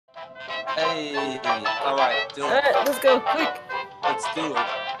Hey, alright, do it. Alright, let's go, quick! Let's do it.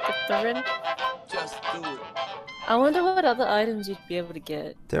 Get the ring. Just do it. I wonder what other items you'd be able to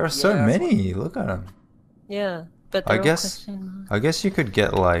get. There are so Yeah, that's what. many. Look at them. Yeah, but I they're all guess. question marks. I guess you could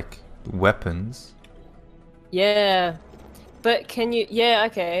get like weapons. Yeah, but can you? Yeah,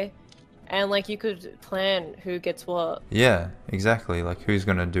 okay. And like you could plan who gets what. Yeah, exactly. Like who's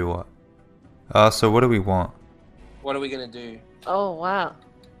gonna do what? So what do we want? What are we gonna do? Oh wow,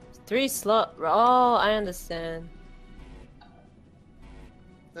 3 slot. Oh, I understand.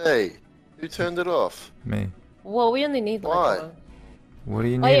 Hey, who turned it off? Me. Well, we only need like Why? one. What do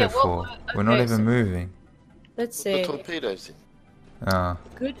you Oh, need yeah, it for? what- We're not okay, even so- moving. Let's Put the see. torpedoes in.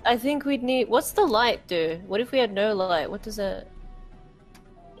 Good. I think we'd need. What's the light do? What if we had no light? What does that?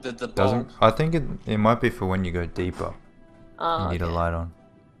 The Doesn't. bulb. I think it might be for when you go deeper. Oh, You need a okay. light on.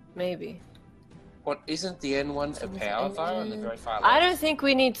 Maybe. What isn't the N one for power though? On the very far left. I don't think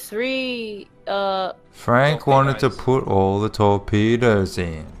we need 3. Frank wanted to Torpedoes. put all the torpedoes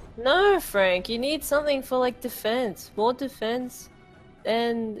in. No, Frank. You need something for like defense, more defense,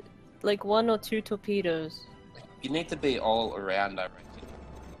 and like 1 or 2 torpedoes. You need to be all around, I reckon.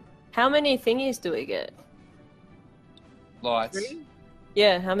 How many thingies do we get? Lights. 3?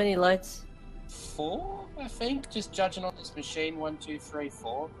 Yeah. How many lights? 4, I think. Just judging on this machine. 1, 2, 3,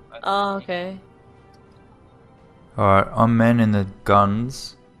 4. Oh, okay. Alright, I'm manning the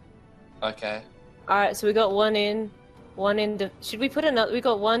guns. Okay. All right. So we got 1 in. 1 in. Should we put another? We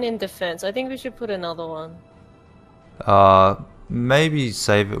got 1 in defense. I think we should put another one. Maybe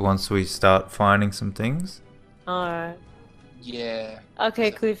save it once we start finding some things. Alright. Yeah.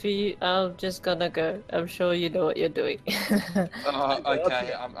 Okay, Cliffy, I'm just gonna go. I'm sure you know what you're doing. Oh,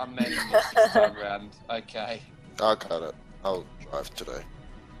 okay. I'm manning this time round. Okay. I got it. I'll drive today.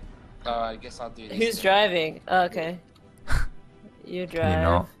 I guess I'll do this. Who's then. driving? Okay. You drive.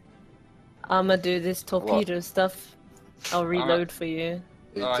 not? I'ma do this torpedo stuff. I'll reload for you.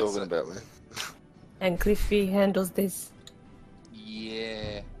 What are you Alright, talking so- about, man? And Cliffy handles this.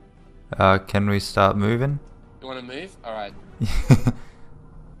 Yeah. Can we start moving? You want to move? Alright. I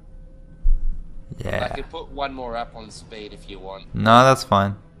Yeah. could put one more up on speed if you want. No, that's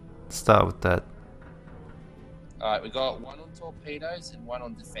fine. Start with that. Alright, we got 1 on torpedoes and 1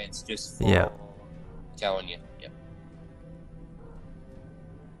 on defense, just for Yeah. telling you. Yep.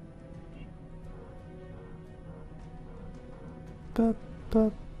 Bup,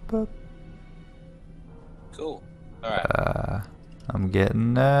 bup, bup. Cool. Alright. I'm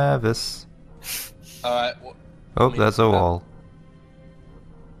getting nervous. Alright. Oh, me that's to a put up- wall.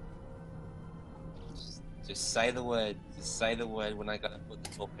 Just say the word. Just say the word when I gotta put the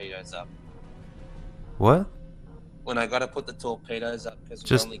torpedoes up. What? When I gotta put the torpedoes up, because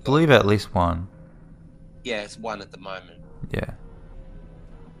Just only got... believe at least one. Yeah, it's 1 at the moment. Yeah.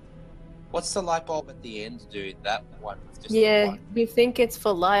 What's the light bulb at the end do? That one. Just Yeah, one. we think it's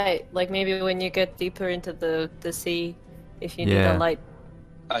for light. Like maybe when you get deeper into the sea, if you need Yeah. a light.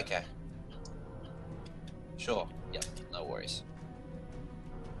 Okay. Sure. Yep. No worries.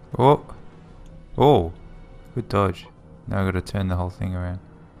 Oh. Oh. Good dodge. Now I gotta turn the whole thing around.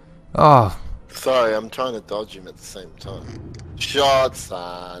 Oh. Sorry, I'm trying to dodge him at the same time. Shot,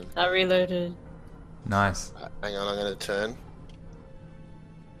 son. I reloaded. Nice. Hang on, I'm gonna turn.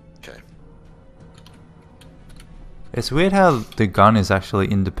 Okay. It's weird how the gun is actually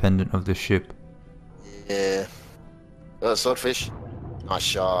independent of the ship. Yeah. Swordfish. Nice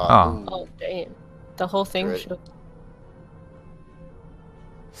shot. Oh. Ooh. Oh damn. The whole thing Great. should.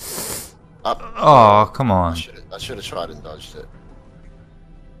 Up. Oh, come on. I should have tried and dodged it.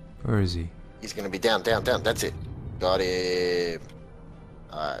 Where is he? He's gonna be down, down, down. That's it. Got him.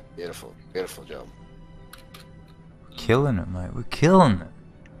 Alright, beautiful. Beautiful job. Killing it, mate. We're killing it.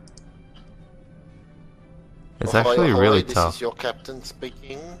 It's Ahoy, actually ahoy, really this tough. is your captain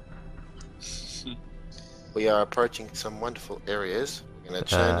speaking. We are approaching some wonderful areas. We're gonna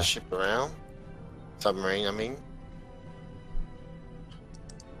turn the ship around. Submarine, I mean.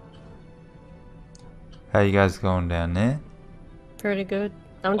 How you guys going down there? Pretty good.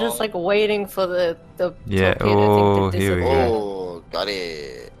 I'm just Oh. like waiting for the Yeah, torpedo oh, thing to here we disappear. go. Oh, got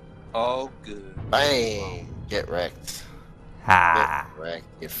it. Oh, good. Bang! Get wrecked. Ha! Get wrecked,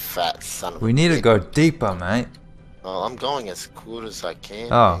 you fat son of a We need to bitch. go deeper, mate. Oh, I'm going as good as I can.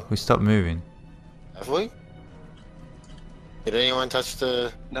 Oh, man. we stopped moving. Have we? Did anyone touch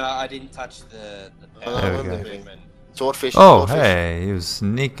the No, I didn't touch the Oh, power There we of go. the movement. swordfish? Oh, swordfish? hey, he was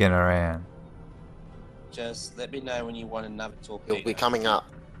sneaking around. Just let me know when you want another torpedo. He'll be coming up.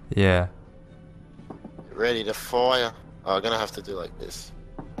 Yeah. Get ready to fire. Oh, I'm gonna have to do like this.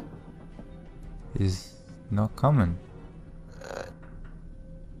 He's not coming.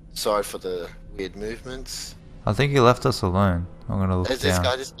 Sorry for the weird movements. I think he left us alone. I'm gonna look There's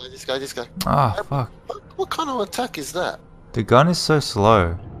down. this guy. Ah, fuck. What kind of attack is that? The gun is so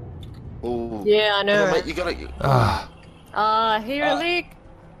slow. Ooh. Yeah, I know. Come on, Right? mate, you gotta. Ah, Hear a leak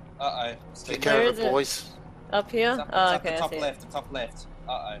Uh-oh. Take Where care of is it, it? boys. up here. It's up, Oh, it's okay, up I the see. top left.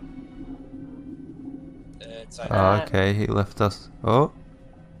 Uh-oh. It's okay. oh, okay, he left us. Oh.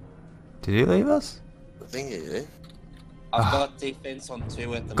 Did he leave us? I think he did. I've got defense on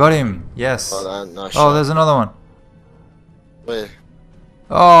 2 at the Got moment. him. Yes. Oh, nice Oh, shot. there's another one. Where?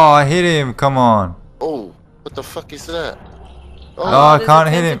 Oh, I hit him. Come on. Oh, what the fuck is that? Oh, Oh, I there's can't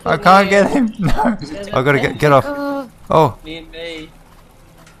a hit him. I tentacle can't here. get him. No. There's I a gotta get off. tentacle. Oh. Me and me.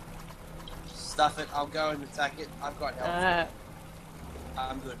 Stuff it. I'll go and attack it. I've got help.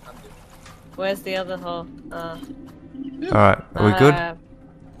 I'm good. Where's the other hole? Alright, are we good?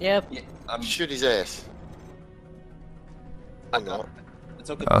 Yep. Yeah, Shoot his ass. I I'm got not. it. It's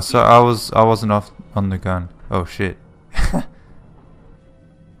okay. So I wasn't off on the gun. Oh shit.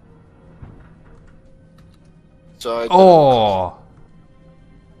 So. Oh.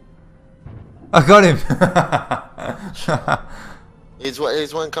 I got him.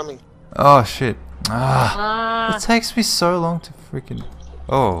 Here's one coming. Oh shit. Ah. Ah. It takes me so long to freaking.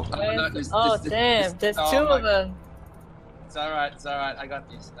 Oh. no, Oh, damn. There's oh 2 my- of them. It's alright. I got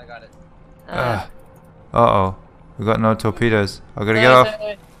this. I got it. Uh oh. We got no torpedoes. I gotta get no, off. no,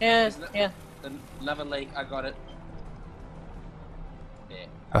 no. Yeah, yeah. Another leak. I got it. Yeah.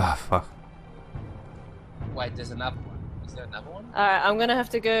 Ah, fuck. Wait, there's another one. Is there another one? Alright, I'm gonna have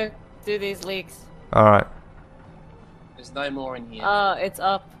to go do these leaks. Alright. There's no more in here. Oh, it's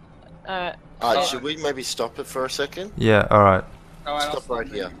up. Alright. Alright, should we maybe stop it for a second? Yeah, alright. Alright, I'll Stop right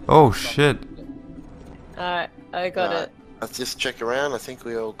it. here. Oh shit. Alright, I got Alright. it. Let's just check around. I think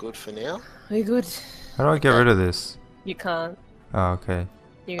we're all good for now. We good. How do I get rid of this? You can't. Oh, okay.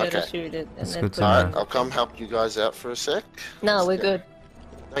 You gotta Okay. shoot it and That's then good put to it know. Alright, in. I'll come help you guys out for a sec. No, we're good.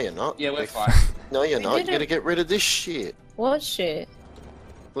 No, you're not. Yeah, we're Cliff. fine. No, you're We not. You did gotta it. get rid of this shit. What shit?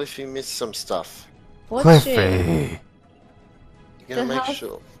 Cliff, you missed some stuff. What shit? Cliffy. You gotta The make health-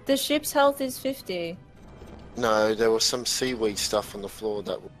 sure. The ship's health is 50. No, there was some seaweed stuff on the floor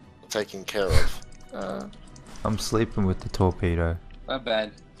that we're taking care of. I'm sleeping with the torpedo. My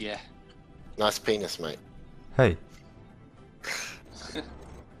bad. Yeah. Nice penis, mate. Hey.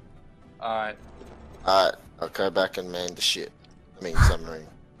 Alright. Alright, I'll go back and man the ship. I mean, submarine.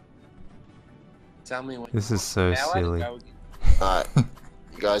 Tell me what. This is so Now I silly. go again. Alright,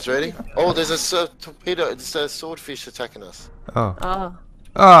 you guys ready? Oh, there's a torpedo. It's a swordfish attacking us. Oh. Oh.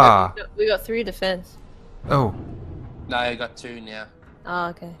 Ah. We got 3 defense. Oh. No, I got 2 now. Oh,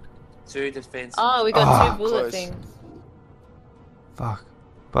 okay. 2 defense. Oh, we got Ah, 2 bullet close. things. Fuck.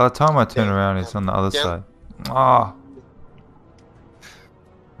 By the time I turn Yeah, around, it's on the other yeah. side. Ah.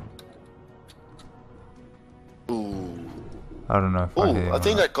 Ooh. I don't know if I hit him Ooh, I or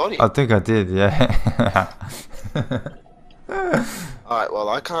think not. that got him. I think I did, yeah. Alright, well,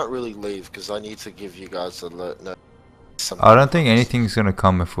 I can't really leave because I need to give you guys alert. No, I don't think anything's gonna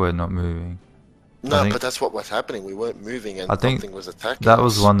come if we're not moving. No, think- but that's what was happening. We weren't moving and I think something was attacking That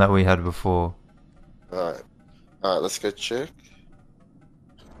was us. one that we had before. Alright. Alright, let's go check.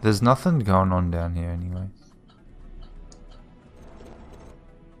 There's nothing going on down here anyway.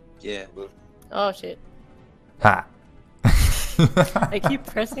 Yeah. Oh shit. Ha! I keep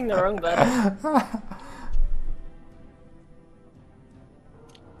pressing the wrong button.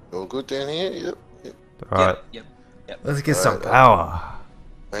 All good down here? Yep. Alright, Yep. let's get some Alright, power.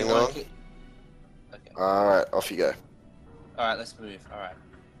 Hang You wanna on. keep- Okay. Alright, off you go. Alright, let's move. Alright.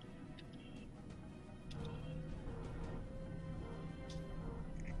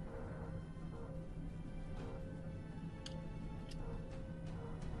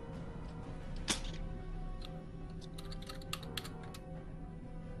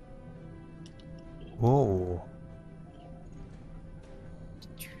 Whoa.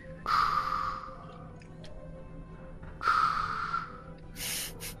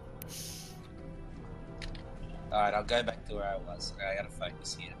 Alright, I'll go back to where I was. Okay, I gotta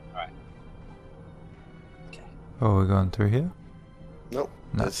focus here. Alright. Okay. Oh, we're going through here? Nope,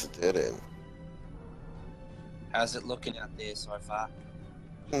 No. that's a dead end. How's it looking out there so far?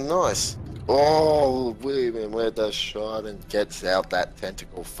 Nice. Oh, women, where does shot and gets out that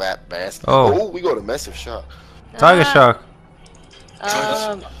tentacle fat bastard. Oh. Oh, we got a massive shark. Tiger Ah, shark!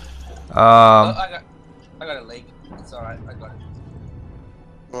 Um, Oh, I got a leak. It's alright, I got it.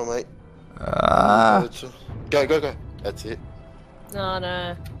 Come on, mate. Ah. Go. That's it. no,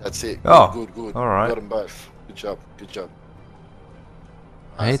 no. That's it. Oh, Good. alright. Got them both. Good job.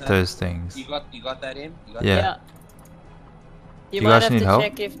 I hate So, those things. You got that in? You got Yeah. Yeah. You You might guys have need to help?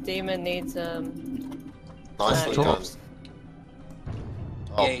 check if Demon needs Nicely Nice. done.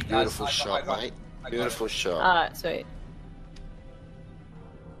 Oh, Yeah, he does. beautiful I got- shot, I got- mate. I got Beautiful it. shot. Alright, sweet.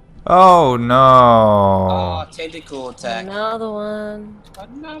 Oh no! Oh, tentacle attack. Another one.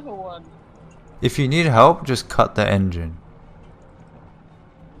 Another one. If you need help, just cut the engine.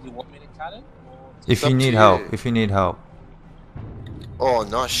 You want me to cut it? Or If up you to need you. help, if you need help. Oh,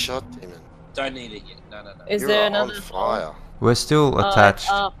 nice shot, Demon. don't need it yet. No, no, no. Is You're there on another fire. We're still Oh, attached.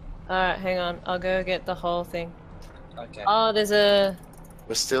 it's up. Alright, hang on. I'll go get the whole thing. Okay. Oh, there's a...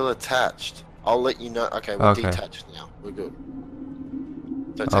 We're still attached. I'll let you know. Okay, we're Okay. detached now. We're good.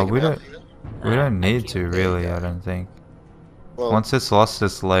 So Oh, take we him out, don't- Demon. We don't thank need you. to There you really, go. I don't think. Well, Once it's lost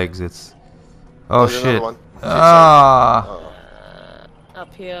its legs, it's... Oh there's another shit. one. Okay, Ah! sorry.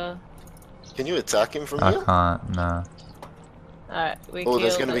 Up here. Can you attack him from I here? can't, no. Alright, we Oh,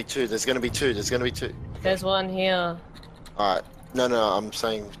 there's killed gonna be it. two. There's gonna be two. There's gonna be two. There's one here. Alright. No, no, I'm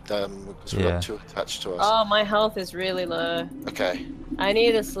saying because we Yeah. got two attached to us. Oh, my health is really low. Okay. I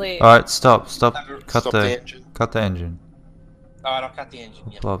need to sleep. Alright, stop, cut Stop the engine. cut the engine. Alright, I'll cut the engine.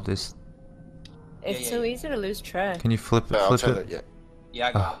 Yeah, Love this. It's yeah, so yeah. easy to lose track. Can you flip it, No, I'll flip turn it? it. Yeah. yeah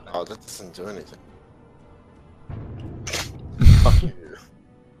I got it. Oh, that doesn't do anything. Fuck you.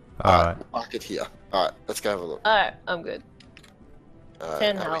 Alright. We'll park it here. Alright, let's go have a look. Alright, I'm good.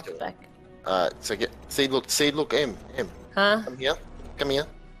 10 how we health doing? back. Alright, so see, look, M. Huh? Come here. Come here.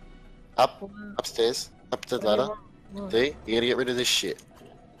 Up, upstairs, up the ladder. What? See? You gotta get rid of this shit.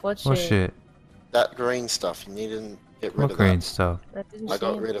 What Oh shit? shit. That green stuff, you need to get rid What of green that. stuff? I didn't I see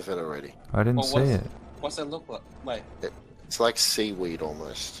got it. rid of it already. I didn't Well, see what's- it. What's it look like? Wait. It's like seaweed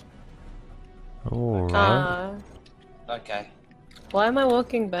almost. Alright. Okay. Why am I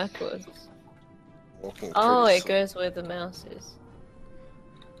walking backwards? Walking Oh, pretty it goes where the mouse is.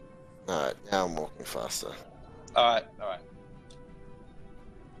 Alright, now I'm walking faster. Alright, alright.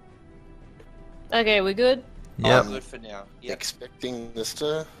 Okay, we good? Yep. I'm good for now. Yep. Expecting this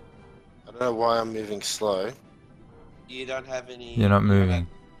to... I don't know why I'm moving slow. You don't have any... You're not you don't moving. have-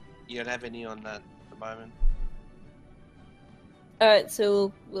 You don't have any on that at the moment? Alright,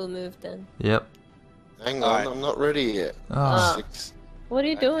 so we'll move then. Yep. Hang Alright. on, I'm not ready yet. Ah. Six. What are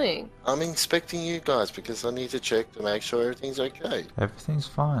you doing? I'm inspecting you guys because I need to check to make sure everything's okay. Everything's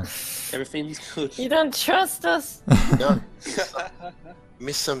fine. Everything's good. You don't trust us? No,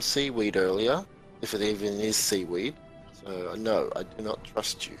 missed some seaweed earlier, if it even is seaweed. So no, I do not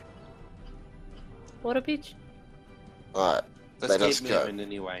trust you. What a bitch. Alright, Let's Let us keep go. moving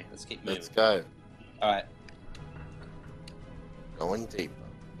anyway. Let's keep moving. let's go. Alright. Going deeper.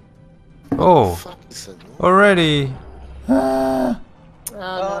 Oh, Fuck is the noise? already. Ah. Oh, Oh,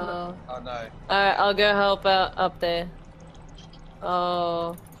 no. Oh no. Alright, I'll go help out up there.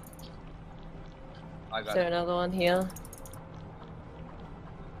 Oh, I is got there it. another one here?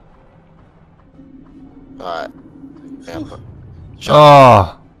 Alright.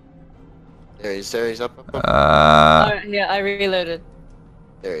 Oh. There he is, there he is, up. Alright, yeah, I reloaded.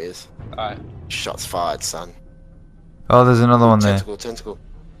 There he is. Alright. Shots fired, son. Oh, there's another one there. Tentacle, tentacle.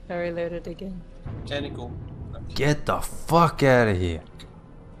 I reloaded again. Tentacle. Get the fuck out of here.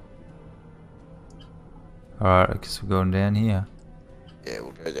 Alright, I guess we're going down here. Yeah,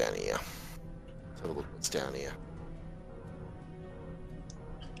 we'll go down here. Let's have a look what's down here.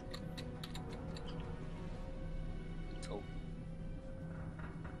 Cool.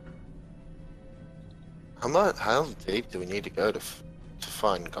 How deep do we need to go to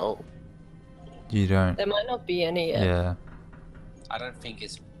find gold? You don't. There might not be any yet. Yeah, I don't think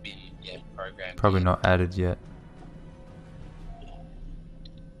it's been yet programmed. probably yet. not added yet.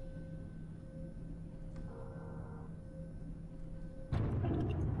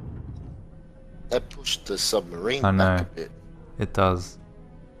 That pushed the submarine I back know. a bit. It does.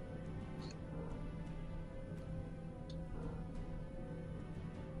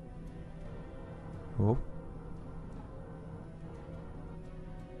 Oh.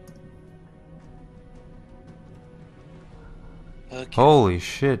 Okay. Holy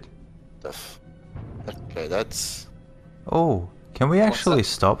shit. Okay, that's... Oh, can we What's actually that?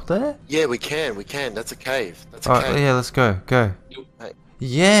 stop there? Yeah, we can. That's a cave. That's a Alright, cave. yeah, let's go, go. Hey.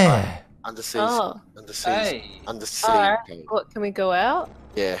 Yeah! Undersea. Oh. Undersea. Hey. Undersea. Alright, cave. what, can we go out?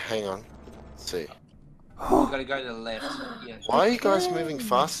 Yeah, hang on. Let's see. You gotta go to the left. Yeah. Why are you guys moving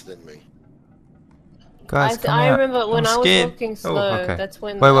faster than me? Guys, come I out. remember when I'm I was scared. walking Oh, slow, okay. that's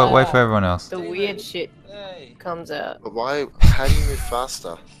when Wait for everyone else. the weird shit Hey. comes out. But why? How do you move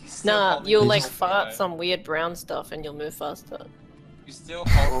faster? Still Nah, holding you'll the like just- fart torpedo. some weird brown stuff and you'll move faster. You still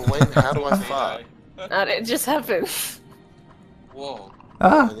hold Well, when? How do I fart? It just happens. Whoa.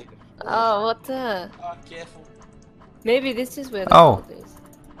 Ah! Oh, what the? Oh, careful. Maybe this is where the Oh. gold is.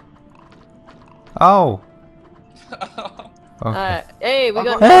 Oh. Okay. Hey, we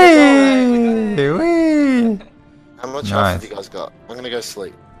got Hey! Wee! How much health Nice. have you guys got? I'm gonna go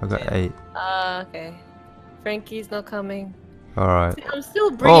sleep. I got 8. Okay. Frankie's not coming. Alright. I'm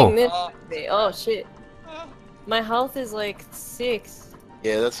still bringing Oh. this Oh. with me. Oh shit. My health is like 6.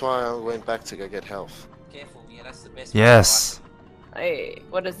 Yeah, that's why I went back to go get health. Careful, yeah, that's the best. Yes. Hey,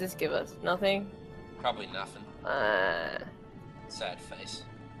 what does this give us? Nothing? Probably nothing. Sad face.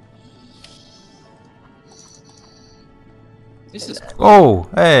 This is cool. Oh,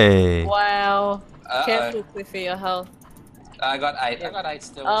 hey. Wow. Uh-oh. Careful, Cliffy, your health. I got 8. I got 8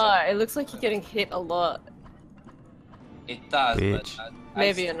 still. It looks like you're getting hit a lot. It does, Bitch. but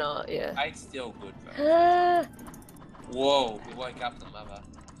Maybe you're not, yeah. 8's still good, bro. Ah, Whoa, we woke up the mother.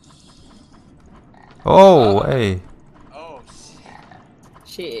 Oh, hey. Oh, shit.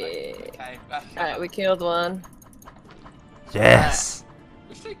 shit. Okay, back Alright, up. we killed one. Yes.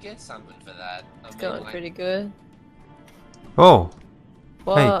 We should get something for that. It's going pretty good. Oh.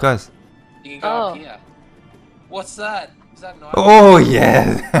 What? Hey, guys. You can go Oh. up here. What's that? Is that nice? Oh,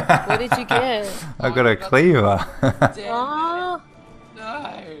 yeah. What did you get? I got a cleaver. Damn Oh, it.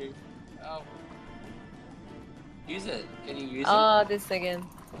 No. Oh. Use it. Can you use oh, this again.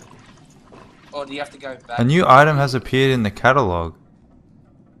 it? Or do you have to go back? A new item has appeared in the catalog.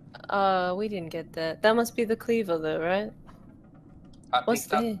 We didn't get that. That must be the cleaver though, right? I What's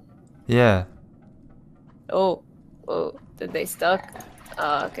picked up. there? Yeah. Oh, oh, did they stuck?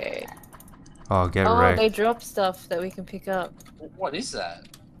 Okay. Oh, get Oh, wrecked. they dropped stuff that we can pick up. What is that?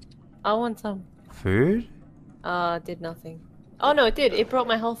 I want some. Food? Did nothing. Oh no, it did. It brought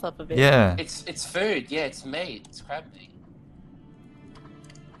my health up a bit. Yeah. It's food. Yeah, it's meat. It's crab meat.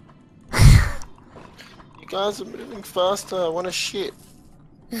 You guys are moving faster. I want to shit.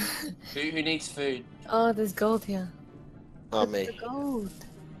 Who needs food? Oh, there's gold here. Oh, me. The gold.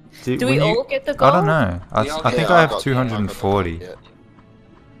 Do Do we when all get the gold? I don't know. We all I get- think Yeah, I I have got- 240. Yeah.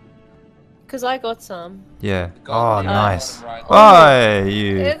 Cause I got some. Yeah. Gold Oh, on the nice. bottom right. Why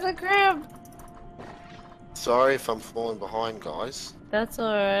you? It's a crab. Sorry if I'm falling behind, guys. That's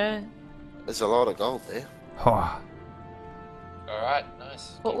alright. There's a lot of gold there. Oh, Alright,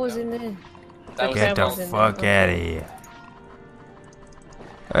 nice. What Keep was going. in there? That was get the crab was in fuck there. out of here.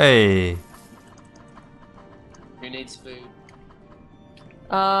 Hey. Who needs food?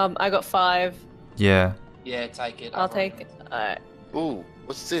 I got 5. Yeah. Yeah, take it. I'll I've take already- it. Alright. Ooh,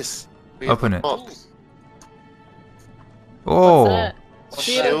 what's this? We Open have a it. box. Oh. What's that? A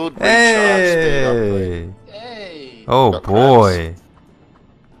Shield. shield recharge speed upgrade. Hey. Hey! Oh Got boy.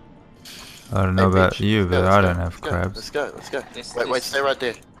 I don't know Hey, about bitch. you, Let's but go, I let's don't go, have let's go, crabs. Let's go, let's go. This- Wait, this- stay right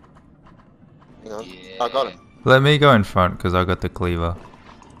there. Hang on. Yeah. I got him. Let me go in front because I got the cleaver.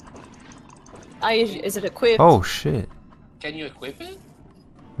 Is it equipped? Oh shit. Can you equip it?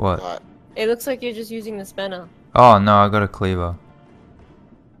 What? Alright. It looks like you're just using the spanner. Oh no, I got a cleaver.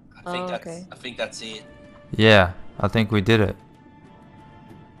 I think Oh, that's. okay. I think that's it. Yeah, I think we did it.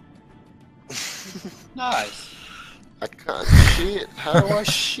 Nice. I can't shit. How do I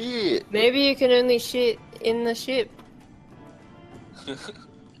shit? Maybe you can only shit in the ship.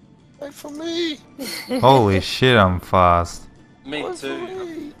 Wait for me. Holy shit, I'm fast. Me Wait for too.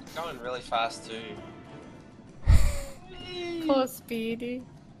 me. I'm going really fast too. Poor Speedy.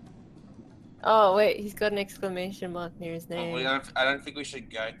 Oh wait, he's got an exclamation mark near his Well, name. I don't think we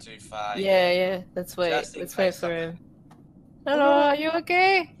should go too far. Yeah. Let's wait. Just in Let's wait case for something- him. Hello, are you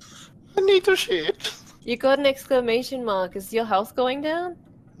okay? I need to shit. You got an exclamation mark. Is your health going down?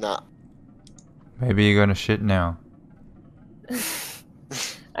 Nah. Maybe you're gonna shit now.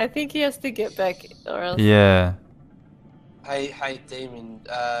 I think he has to get back, or else. Yeah. Hey, demon.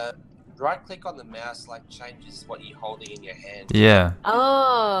 Right click on the mouse like changes what you're holding in your hand. Yeah.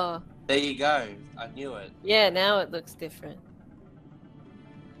 Oh, There you go. I knew it. yeah. Now it looks different.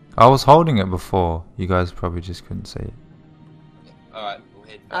 I was holding it before. You guys probably just couldn't see it. All right, we'll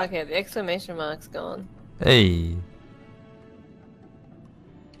head back. Okay, the exclamation mark's gone. Hey.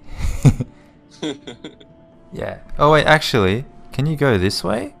 Yeah. Oh wait, actually, can you go this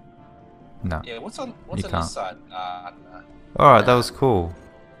way? No. Yeah, what's on You this can't. side? I don't know. Alright, that was cool.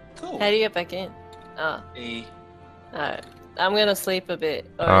 Cool. How do you get back in? Oh, E alright. I'm gonna sleep a bit.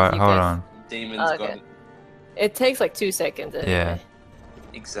 Or Alright, you hold guys- on. demon's Okay. got it. It takes like 2 seconds. Anyway. Yeah.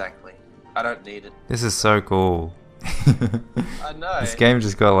 Exactly. I don't need it. This is so cool. I know. This game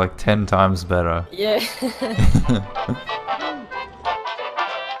just got like 10 times better. Yeah.